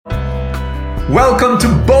Welcome to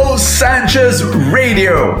Bo Sanchez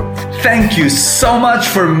Radio. Thank you so much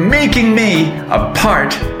for making me a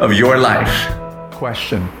part of your life.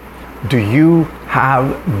 Question: do you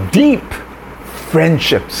have deep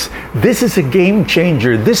friendships? This is a game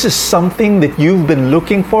changer. This is something that you've been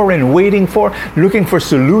looking for and waiting for, looking for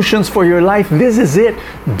solutions for your life. This is it.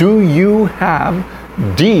 Do you have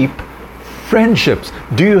deep friendships?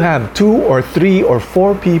 Do you have 2 or 3 or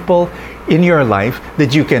 4 people in your life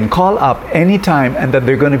that you can call up anytime and that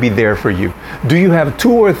they're going to be there for you? Do you have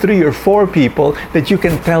 2 or 3 or 4 people that you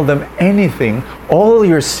can tell them anything, all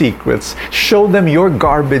your secrets, show them your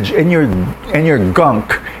garbage and your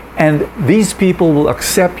gunk, and these people will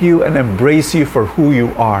accept you and embrace you for who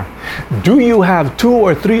you are? Do you have 2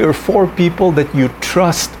 or 3 or 4 people that you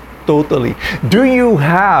trust totally? Do you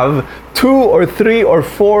have 2 or 3 or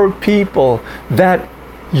 4 people that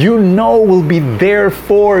you know will be there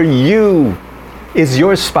for you? Is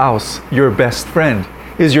your spouse your best friend?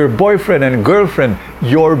 Is your boyfriend and girlfriend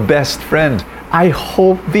your best friend? I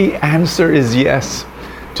hope the answer is yes.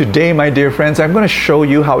 Today, my dear friends, I'm going to show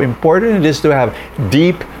you how important it is to have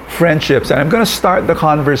deep friendships. And I'm going to start the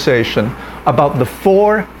conversation about the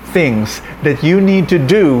 4 things that you need to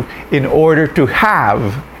do in order to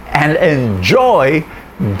have and enjoy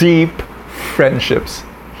deep friendships.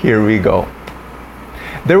 Here we go.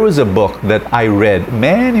 There was a book that I read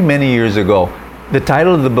many years ago. The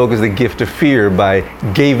title of the book is The Gift of Fear by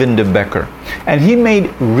Gavin de Becker. And he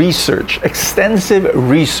made research, extensive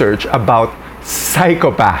research about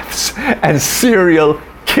psychopaths and serial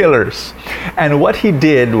killers. And what he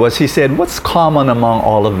did was he said, what's common among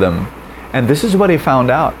all of them? And this is what he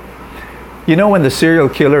found out. You know, when the serial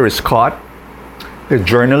killer is caught, the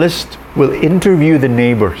journalist will interview the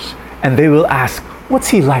neighbors and they will ask, what's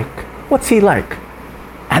he like? What's he like?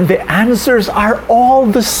 And the answers are all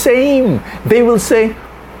the same. They will say,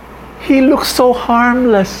 he looks so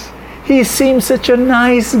harmless. He seems such a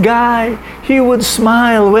nice guy. He would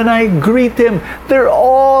smile when I greet him. They're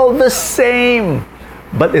all the same.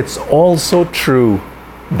 But it's also true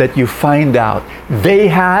that you find out they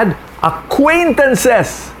had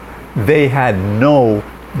acquaintances. They had no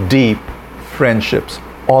deep friendships.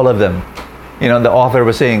 All of them. You know, the author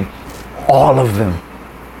was saying, all of them.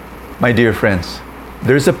 My dear friends,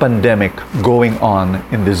 there's a pandemic going on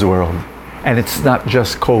in this world. And it's not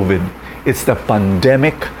just COVID. It's the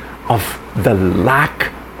pandemic of the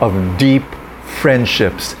lack of deep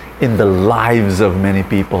friendships in the lives of many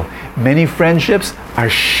people. Many friendships are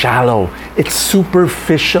shallow. It's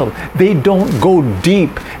superficial. They don't go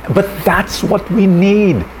deep. But that's what we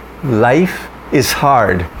need. Life is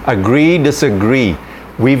hard. Agree, disagree.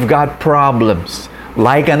 We've got problems.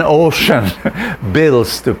 Like an ocean,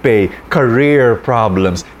 bills to pay, career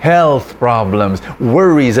problems, health problems,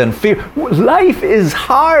 worries and fear. Life is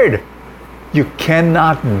hard. You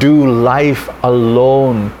cannot do life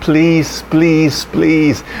alone. Please, please,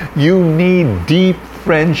 please. You need deep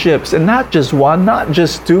friendships. And not just 1, not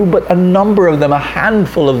just 2, but a number of them, a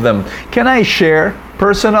handful of them. Can I share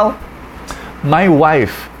personal? My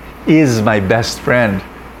wife is my best friend.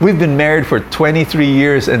 We've been married for 23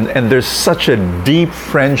 years and there's such a deep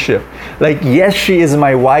friendship. Like, yes, she is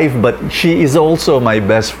my wife, but she is also my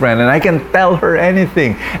best friend and I can tell her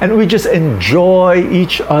anything. And we just enjoy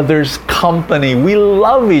each other's company. We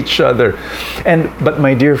love each other. But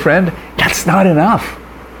my dear friend, that's not enough.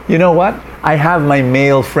 You know what? I have my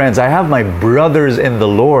male friends. I have my brothers in the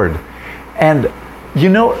Lord. And you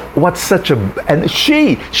know what's and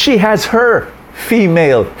she has her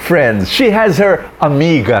female friends. She has her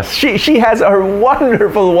amigas. She has her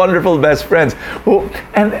wonderful best friends.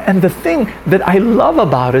 And the thing that I love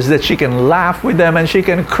about is that she can laugh with them and she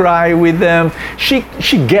can cry with them. She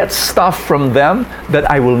gets stuff from them that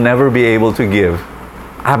I will never be able to give.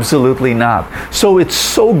 Absolutely not. So it's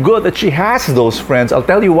so good that she has those friends. I'll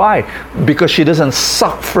tell you why. Because she doesn't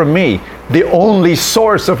suck from me, the only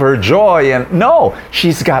source of her joy. And no,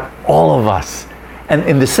 she's got all of us. And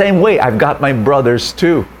in the same way, I've got my brothers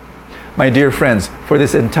too. My dear friends, for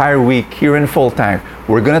this entire week here in Full Tank,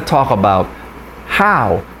 we're going to talk about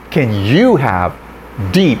how can you have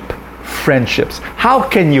deep friendships? How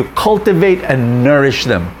can you cultivate and nourish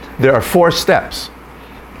them? There are 4 steps.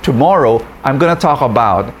 Tomorrow, I'm going to talk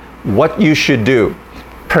about what you should do.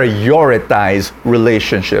 Prioritize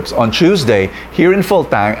relationships. On Tuesday, here in Full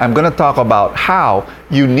Tank, I'm going to talk about how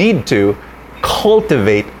you need to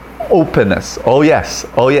cultivate openness. Oh yes.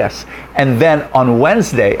 And then on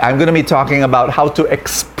Wednesday, I'm going to be talking about how to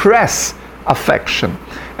express affection.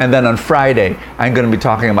 And then on Friday, I'm going to be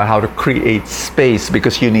talking about how to create space,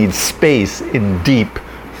 because you need space in deep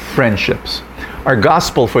friendships. Our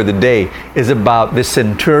gospel for the day is about the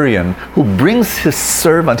centurion who brings his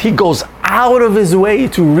servant. He goes out of his way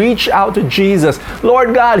to reach out to Jesus.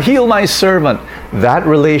 Lord God, heal my servant. That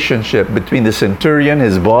relationship between the centurion,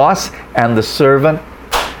 his boss, and the servant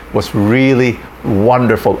was really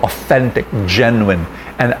wonderful, authentic, genuine.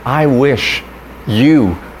 And I wish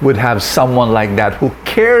you would have someone like that who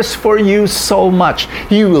cares for you so much.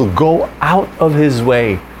 He will go out of his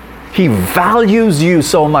way. He values you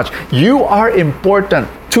so much. You are important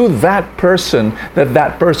to that person,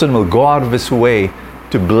 that person will go out of his way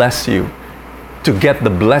to bless you, to get the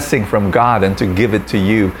blessing from God and to give it to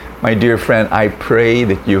you. My dear friend, I pray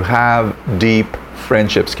that you have deep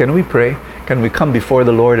friendships. Can we pray? Can we come before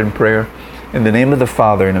the Lord in prayer? In the name of the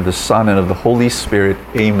Father, and of the Son, and of the Holy Spirit,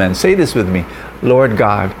 amen. Say this with me. Lord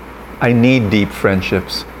God, I need deep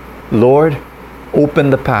friendships. Lord, open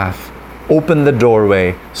the path. Open the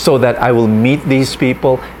doorway so that I will meet these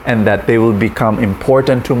people and that they will become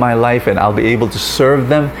important to my life and I'll be able to serve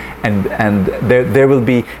them, and there will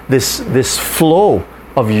be this flow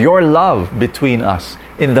of your love between us.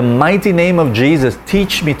 In the mighty name of Jesus,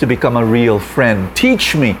 teach me to become a real friend.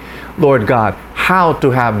 Teach me, Lord God, how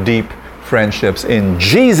to have deep friendships. In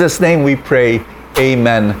Jesus' name we pray.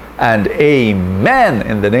 Amen and amen.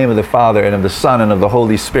 In the name of the Father, and of the Son, and of the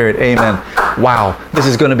Holy Spirit. Amen. Wow, this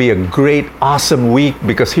is going to be a great, awesome week,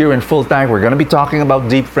 because here in Full Tank, we're going to be talking about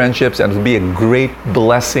deep friendships, and it'll be a great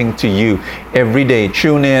blessing to you every day.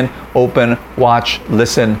 Tune in, open, watch,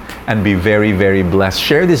 listen, and be very, very blessed.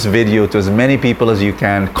 Share this video to as many people as you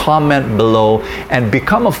can. Comment below and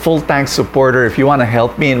become a Full Tank supporter if you want to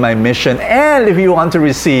help me in my mission, and if you want to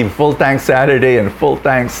receive Full Tank Saturday and Full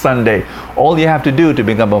Tank Sunday. All you have to do to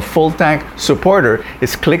become a Full Tank supporter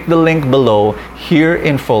is click the link below here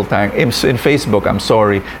in Full Tank, in Facebook,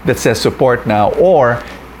 that says support now, or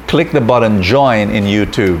click the button join in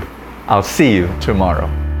YouTube. I'll see you tomorrow.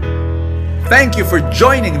 Thank you for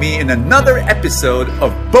joining me in another episode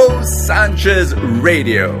of Bo Sanchez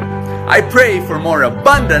Radio. I pray for more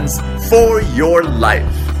abundance for your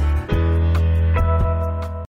life.